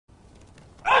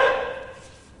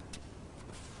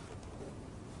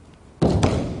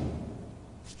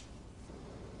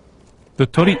The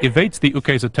tori evades the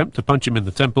uke's attempt to punch him in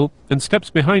the temple and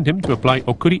steps behind him to apply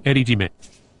okuri erijime.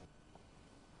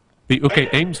 The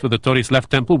uke aims for the tori's left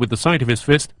temple with the side of his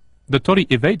fist. The tori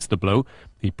evades the blow.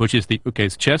 He pushes the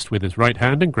uke's chest with his right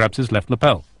hand and grabs his left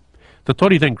lapel. The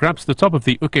tori then grabs the top of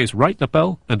the uke's right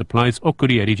lapel and applies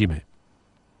okuri erijime.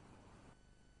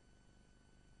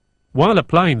 While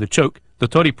applying the choke, the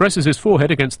tori presses his forehead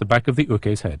against the back of the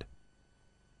uke's head.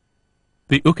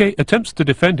 The uke attempts to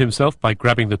defend himself by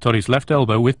grabbing the tori's left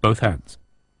elbow with both hands.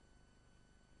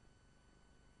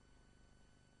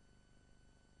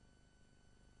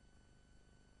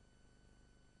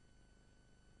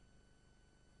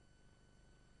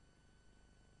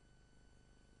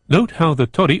 Note how the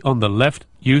tori on the left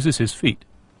uses his feet.